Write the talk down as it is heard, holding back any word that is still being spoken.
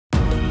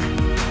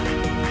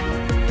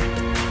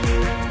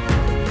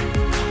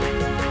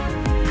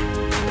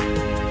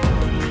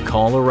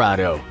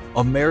Colorado,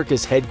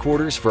 America's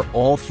headquarters for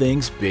all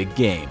things big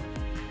game.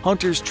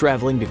 Hunters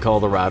traveling to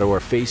Colorado are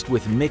faced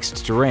with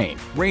mixed terrain,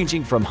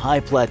 ranging from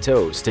high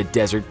plateaus to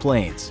desert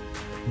plains.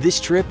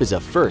 This trip is a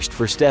first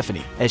for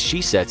Stephanie as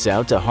she sets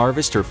out to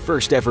harvest her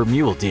first ever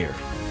mule deer.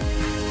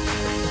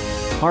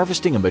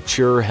 Harvesting a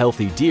mature,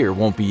 healthy deer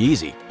won't be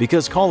easy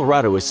because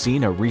Colorado has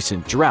seen a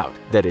recent drought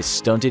that has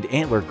stunted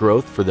antler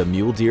growth for the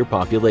mule deer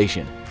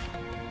population.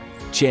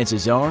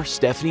 Chances are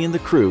Stephanie and the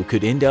crew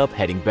could end up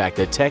heading back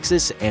to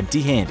Texas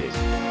empty-handed.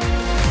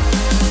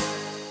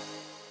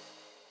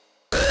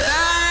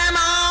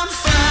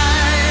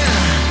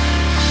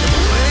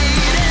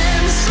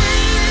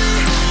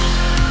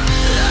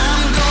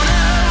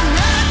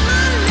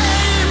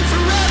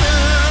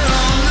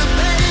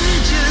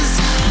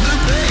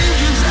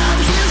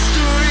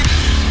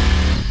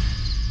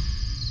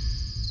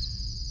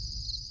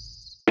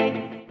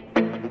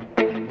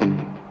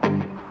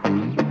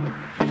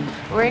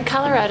 We're in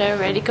Colorado,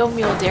 ready to go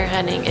mule deer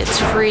hunting. It's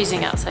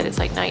freezing outside, it's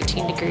like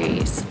 19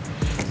 degrees,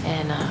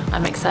 and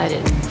I'm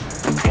excited.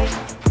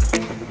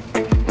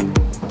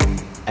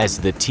 As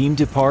the team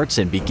departs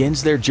and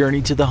begins their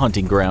journey to the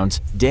hunting grounds,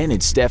 Dan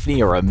and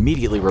Stephanie are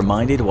immediately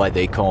reminded why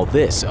they call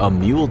this a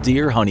mule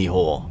deer honey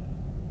hole.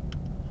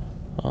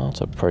 Oh, it's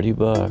a pretty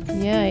buck.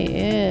 Yeah, he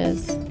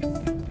is.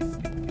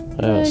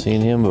 I haven't seen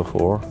him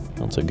before.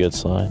 That's a good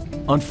sign.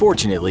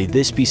 Unfortunately,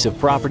 this piece of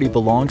property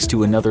belongs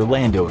to another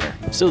landowner,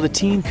 so the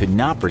team could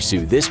not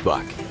pursue this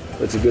buck.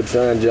 That's a good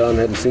sign. John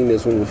hadn't seen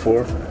this one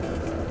before.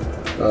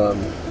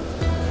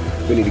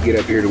 We need to get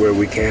up here to where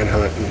we can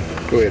hunt.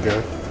 Go ahead,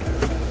 John.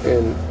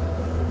 And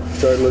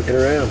start looking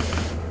around.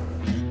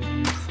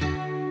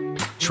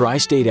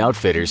 Tri-State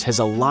Outfitters has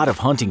a lot of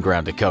hunting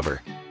ground to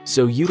cover,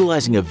 so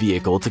utilizing a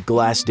vehicle to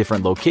glass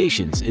different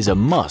locations is a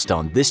must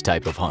on this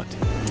type of hunt.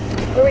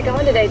 Where are we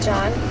going today,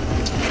 John?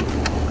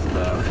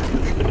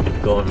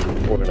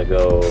 We're gonna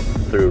go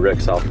through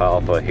Rick's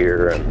alfalfa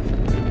here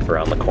and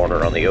around the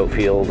corner on the oat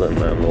field, and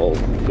then we'll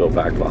go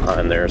back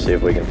behind there, see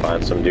if we can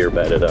find some deer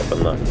bedded up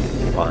in the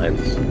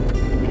pines.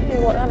 Okay,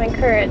 well, I'm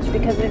encouraged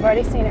because we've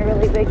already seen a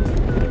really big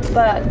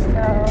buck,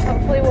 so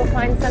hopefully we'll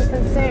find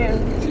something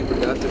soon. She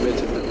forgot to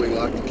mention that we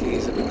locked the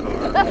keys in the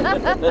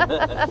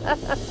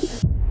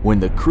car.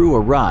 When the crew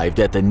arrived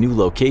at the new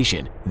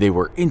location, they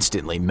were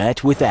instantly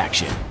met with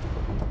action.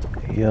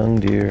 Young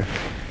deer.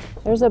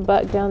 There's a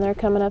buck down there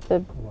coming up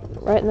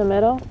right in the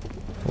middle.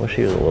 I wish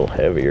he was a little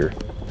heavier.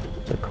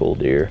 It's a cool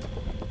deer.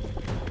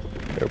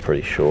 They're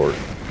pretty short.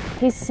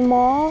 He's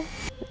small?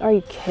 Are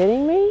you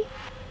kidding me?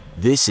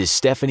 This is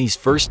Stephanie's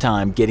first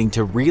time getting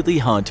to really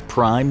hunt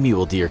prime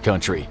mule deer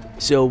country.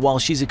 So while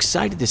she's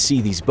excited to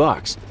see these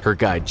bucks, her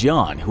guide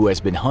John, who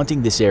has been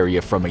hunting this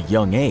area from a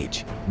young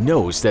age,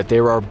 knows that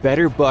there are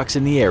better bucks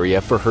in the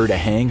area for her to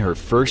hang her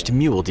first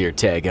mule deer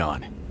tag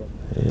on.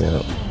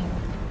 Yeah,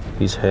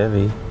 he's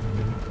heavy.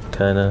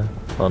 Kinda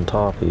on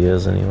top he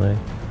is anyway.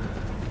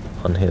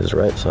 On his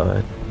right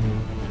side.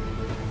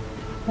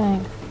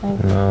 Thanks.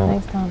 No.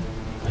 Thanks, Tom.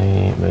 He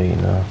ain't big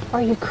enough.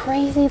 Are you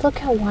crazy? Look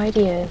how wide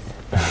he is.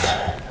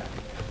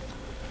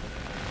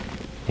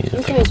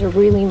 You guys are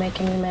really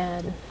making me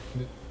mad.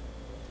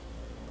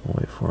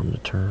 Wait for him to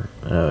turn.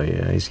 Oh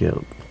yeah, he's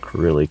got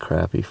really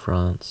crappy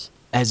fronts.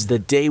 As the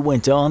day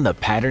went on, the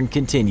pattern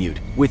continued,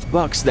 with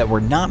bucks that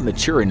were not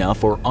mature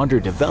enough or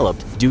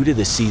underdeveloped due to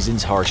the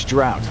season's harsh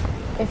drought.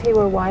 If he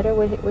were wider,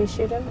 would we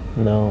shoot him?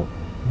 No.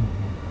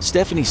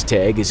 Stephanie's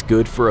tag is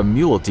good for a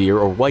mule deer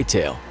or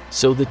whitetail,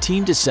 so the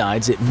team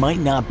decides it might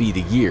not be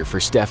the year for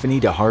Stephanie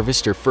to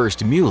harvest her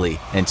first muley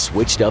and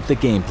switched up the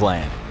game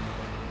plan.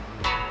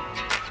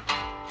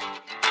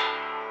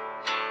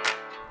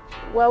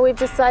 Well, we've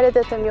decided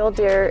that the mule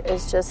deer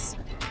is just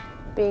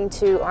being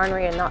too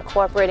ornery and not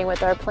cooperating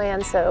with our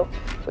plan, so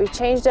we've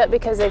changed up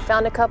because they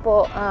found a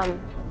couple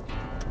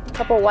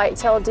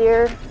white-tailed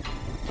deer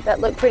that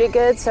look pretty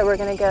good, so we're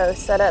gonna go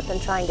set up and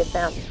try and get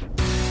them.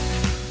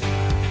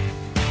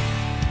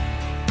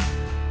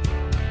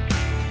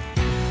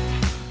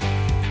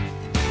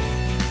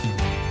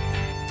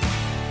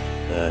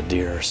 The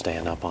deer are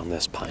staying up on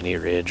this piney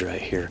ridge right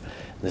here.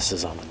 This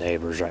is on the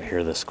neighbors right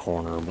here, this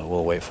corner, but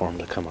we'll wait for them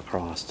to come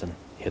across and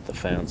hit the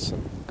fence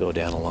and go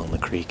down along the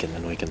creek, and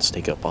then we can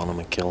sneak up on them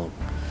and kill them.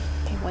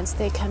 Okay, once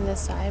they come this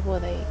side, will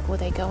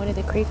they go into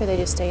the creek, or they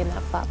just stay in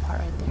that flat part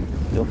right there?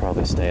 They'll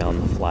probably stay on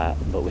the flat,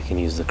 but we can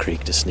use the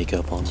creek to sneak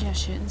up on Do you them. have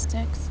shooting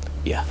sticks?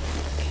 Yeah.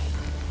 Okay.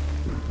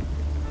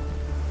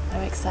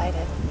 I'm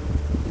excited.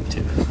 Me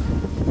too.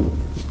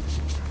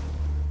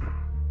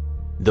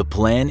 The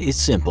plan is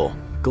simple.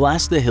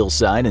 Glass the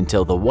hillside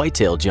until the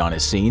whitetail John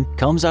has seen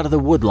comes out of the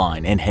wood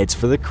line and heads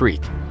for the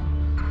creek.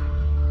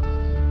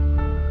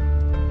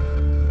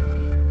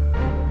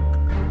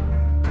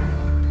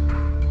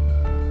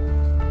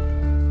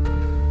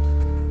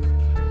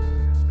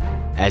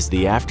 As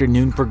the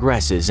afternoon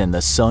progresses and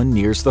the sun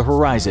nears the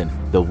horizon,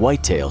 the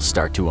whitetails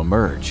start to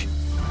emerge.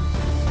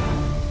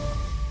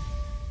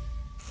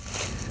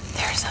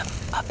 There's a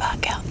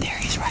buck out there.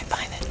 He's right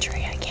behind the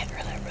tree. I can't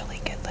really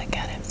good look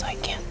at him, so I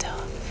can't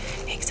tell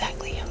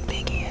exactly how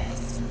big he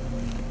is.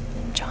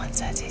 John,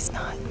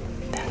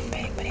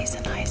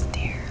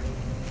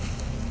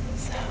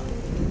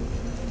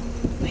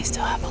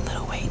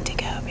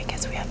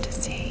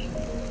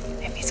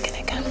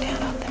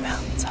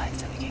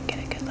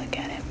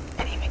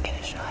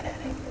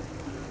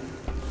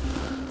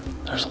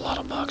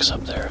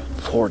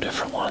 4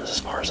 different ones as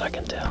far as I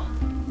can tell.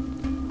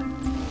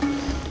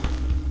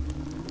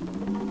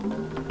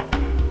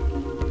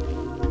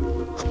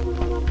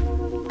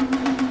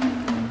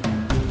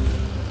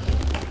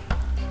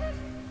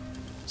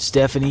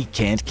 Stephanie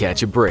can't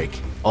catch a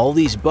break. All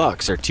these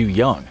bucks are too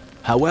young.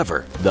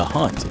 However, the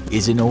hunt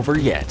isn't over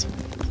yet.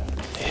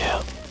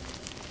 Yeah.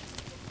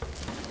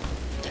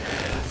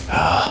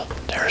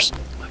 There's,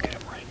 look at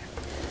him right here.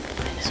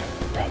 He's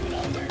rubbing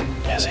on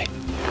there. Is he?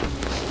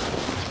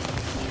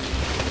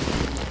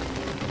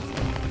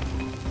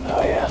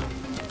 Oh yeah.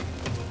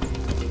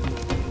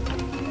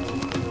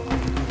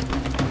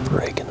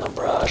 Breaking the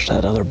brush.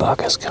 That other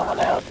buck is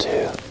coming out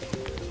too.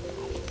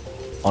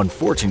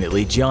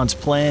 Unfortunately, John's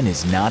plan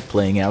is not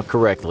playing out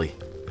correctly.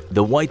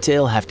 The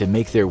whitetail have to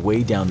make their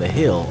way down the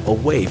hill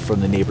away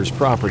from the neighbor's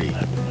property.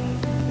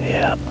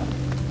 Yeah.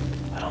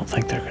 I don't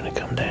think they're gonna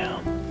come down.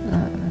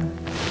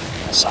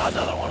 I saw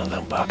another one of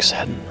them bucks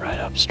heading right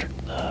up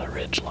the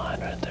ridge line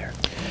right there.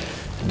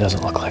 It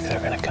doesn't look like they're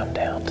gonna come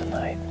down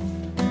tonight.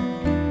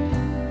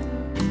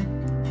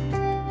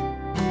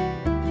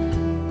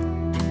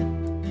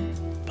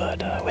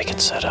 But we can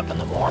set up in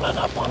the morning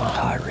up on a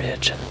high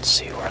ridge and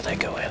see where they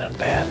go in and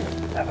bed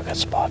and have a good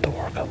spot to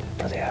work up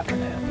for the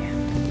afternoon.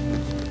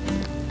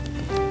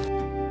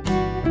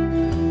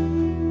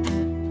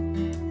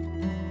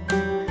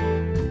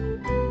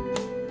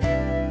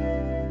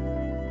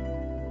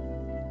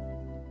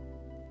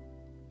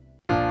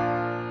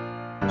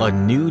 A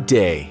new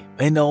day,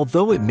 and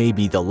although it may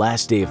be the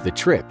last day of the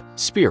trip,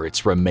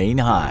 spirits remain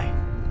high.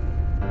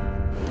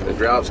 The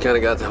drought's kind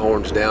of got the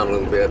horns down a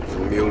little bit for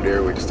the mule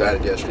deer. We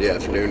decided yesterday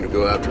afternoon to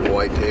go after a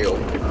whitetail.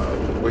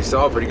 We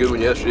saw a pretty good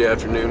one yesterday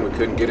afternoon. We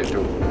couldn't get it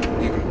to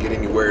even get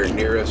anywhere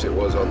near us. It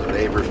was on the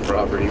neighbor's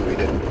property.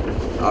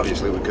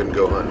 Obviously we couldn't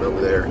go hunting over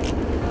there.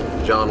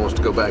 John wants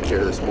to go back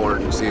there this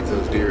morning and see if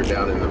those deer are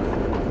down in the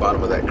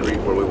bottom of that creek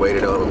where we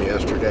waited on them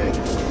yesterday.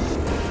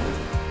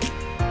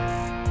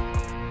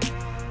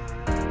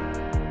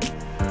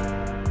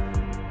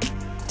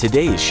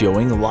 Today is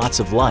showing lots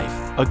of life,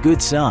 a good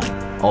sign,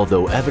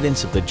 although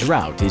evidence of the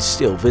drought is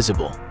still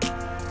visible.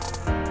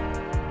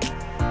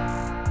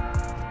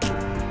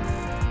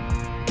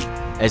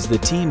 As the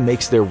team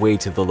makes their way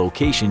to the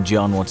location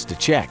John wants to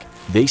check,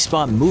 they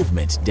spot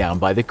movement down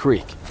by the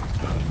creek.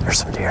 There's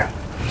some deer.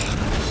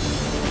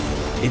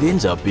 It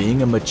ends up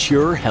being a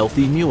mature,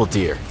 healthy mule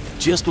deer,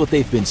 just what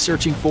they've been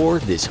searching for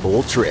this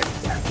whole trip.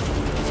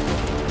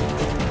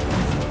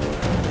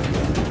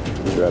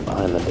 He's right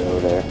behind the doe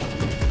there.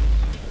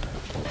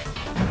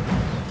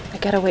 I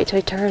gotta wait till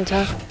he turns,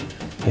 huh?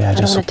 Yeah, I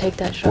just don't want to take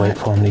that shot. wait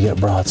for him to get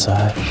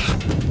broadside.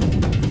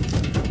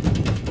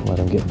 Let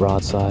him get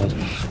broadside.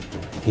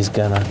 He's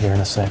gonna here in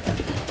a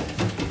second.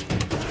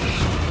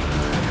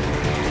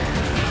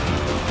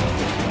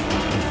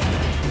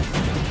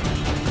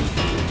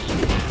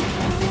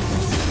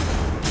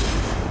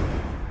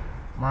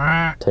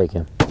 Take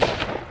him.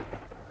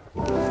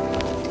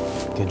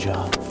 Good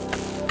job.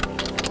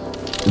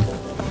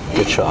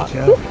 Good shot.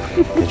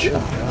 Good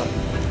shot.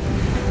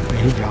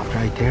 He dropped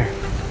right there.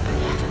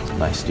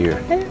 Nice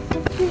deer.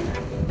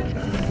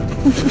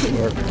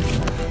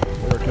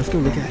 Let's go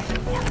look at it.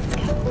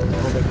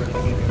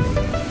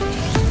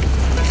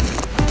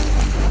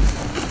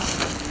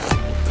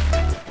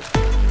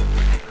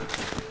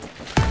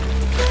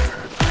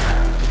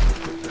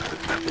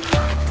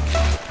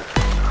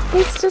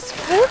 It's just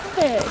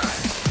perfect.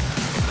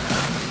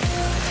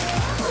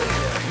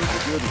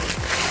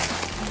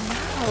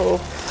 Wow.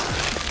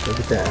 Look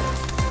at that.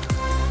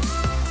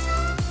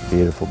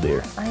 Beautiful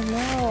deer. I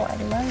know, I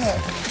love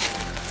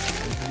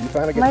You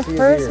finally it. get My to see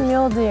first a deer.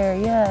 mule deer,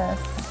 yes.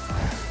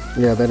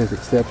 Yeah, that is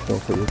exceptional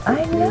for your I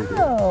first mule deer.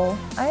 know.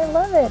 I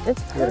love it.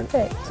 It's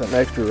perfect. Something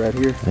extra right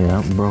here.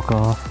 Yeah, broke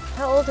off.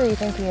 How old do you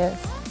think he is?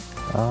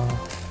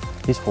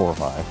 He's 4 or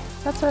 5.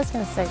 That's what I was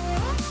gonna say.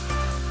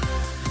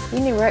 You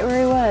knew right where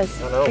he was.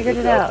 I know, Figured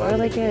good it job, out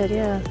really buddy. good,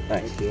 yeah.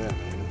 Thanks. Yeah.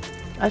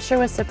 I sure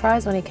was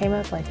surprised when he came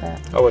up like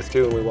that. I was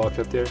too when we walked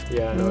up there.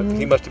 Yeah, I know.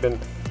 He must have been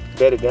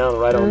bedded down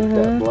right on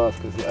that bluff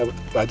because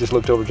I just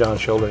looked over John's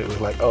shoulder and it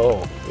was like,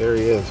 oh, there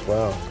he is.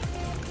 Wow.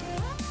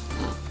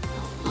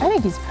 I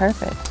think he's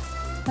perfect.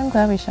 I'm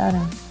glad we shot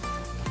him.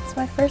 It's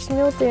my first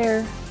mule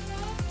deer.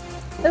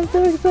 I'm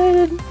so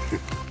excited.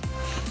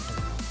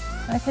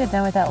 I could have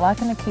done without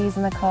locking the keys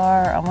in the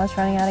car, almost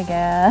running out of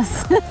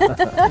gas.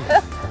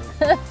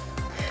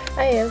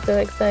 I am so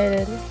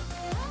excited.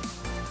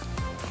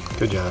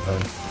 Good job,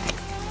 honey.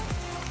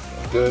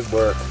 Good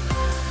work.